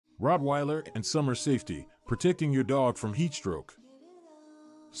Rottweiler and summer safety, protecting your dog from heat stroke.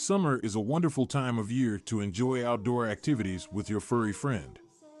 Summer is a wonderful time of year to enjoy outdoor activities with your furry friend.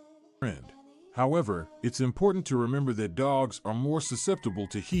 However, it's important to remember that dogs are more susceptible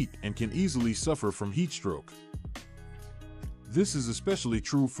to heat and can easily suffer from heat stroke. This is especially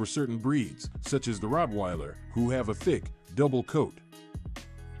true for certain breeds, such as the Rottweiler, who have a thick, double coat.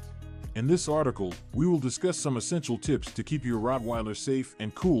 In this article, we will discuss some essential tips to keep your Rottweiler safe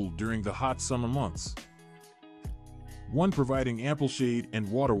and cool during the hot summer months. 1. Providing ample shade and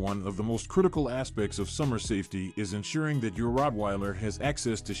water. One of the most critical aspects of summer safety is ensuring that your Rottweiler has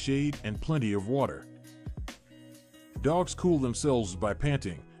access to shade and plenty of water. Dogs cool themselves by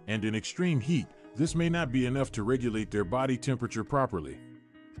panting, and in extreme heat, this may not be enough to regulate their body temperature properly.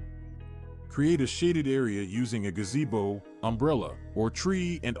 Create a shaded area using a gazebo, umbrella, or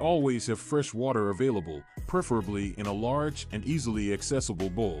tree, and always have fresh water available, preferably in a large and easily accessible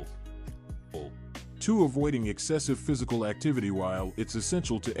bowl. 2. Avoiding excessive physical activity. While it's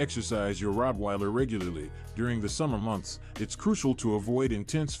essential to exercise your Rottweiler regularly during the summer months, it's crucial to avoid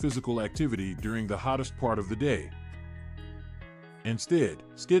intense physical activity during the hottest part of the day. Instead,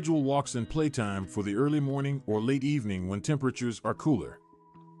 schedule walks and playtime for the early morning or late evening when temperatures are cooler.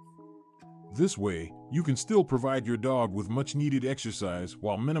 This way, you can still provide your dog with much-needed exercise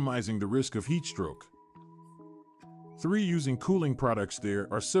while minimizing the risk of heat stroke. 3. Using cooling products. There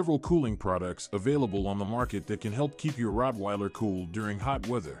are several cooling products available on the market that can help keep your Rottweiler cool during hot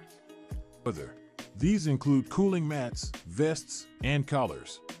weather. These include cooling mats, vests, and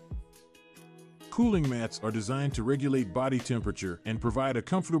collars. Cooling mats are designed to regulate body temperature and provide a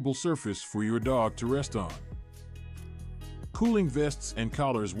comfortable surface for your dog to rest on. Cooling vests and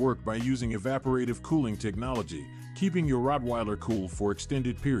collars work by using evaporative cooling technology, keeping your Rottweiler cool for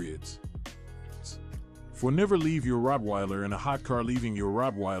extended periods. Never leave your Rottweiler in a hot car. Leaving your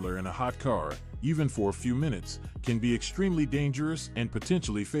Rottweiler in a hot car, even for a few minutes, can be extremely dangerous and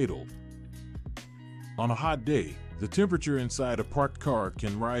potentially fatal. On a hot day, the temperature inside a parked car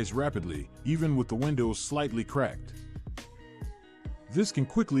can rise rapidly, even with the windows slightly cracked. This can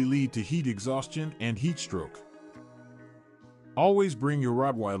quickly lead to heat exhaustion and heat stroke. Always bring your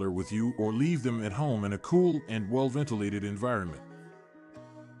Rottweiler with you or leave them at home in a cool and well-ventilated environment.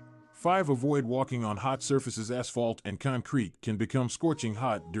 5. Avoid walking on hot surfaces. Asphalt and concrete can become scorching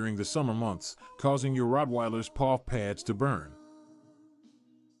hot during the summer months, causing your Rottweiler's paw pads to burn.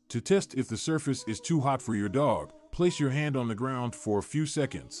 To test if the surface is too hot for your dog, place your hand on the ground for a few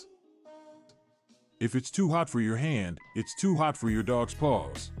seconds. If it's too hot for your hand, it's too hot for your dog's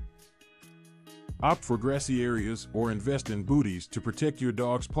paws. Opt for grassy areas or invest in booties to protect your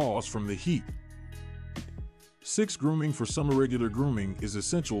dog's paws from the heat. 6. Grooming for summer. Regular grooming is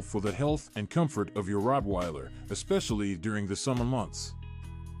essential for the health and comfort of your Rottweiler, especially during the summer months.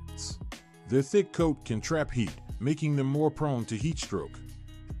 Their thick coat can trap heat, making them more prone to heat stroke.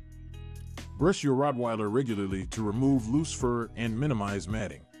 Brush your Rottweiler regularly to remove loose fur and minimize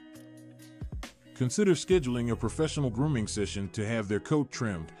matting. Consider scheduling a professional grooming session to have their coat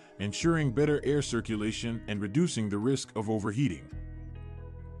trimmed, ensuring better air circulation and reducing the risk of overheating.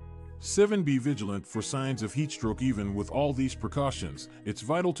 7. Be vigilant for signs of heat stroke. Even with all these precautions, it's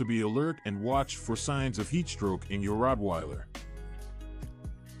vital to be alert and watch for signs of heat stroke in your Rottweiler.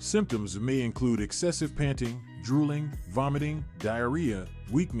 Symptoms may include excessive panting, drooling, vomiting, diarrhea,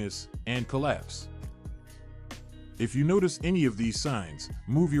 weakness, and collapse. If you notice any of these signs,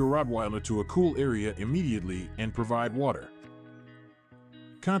 move your Rottweiler to a cool area immediately and provide water.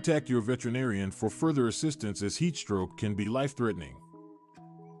 Contact your veterinarian for further assistance, as heat stroke can be life-threatening.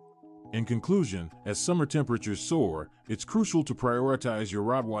 In conclusion, as summer temperatures soar, it's crucial to prioritize your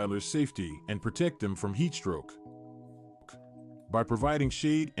Rottweiler's safety and protect them from heat stroke. By providing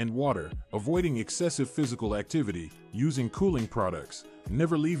shade and water, avoiding excessive physical activity, using cooling products,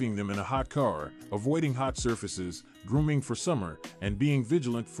 never leaving them in a hot car, avoiding hot surfaces, grooming for summer, and being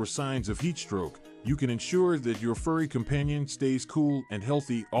vigilant for signs of heat stroke, you can ensure that your furry companion stays cool and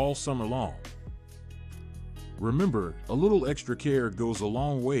healthy all summer long. Remember, a little extra care goes a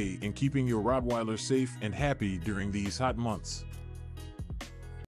long way in keeping your Rottweiler safe and happy during these hot months.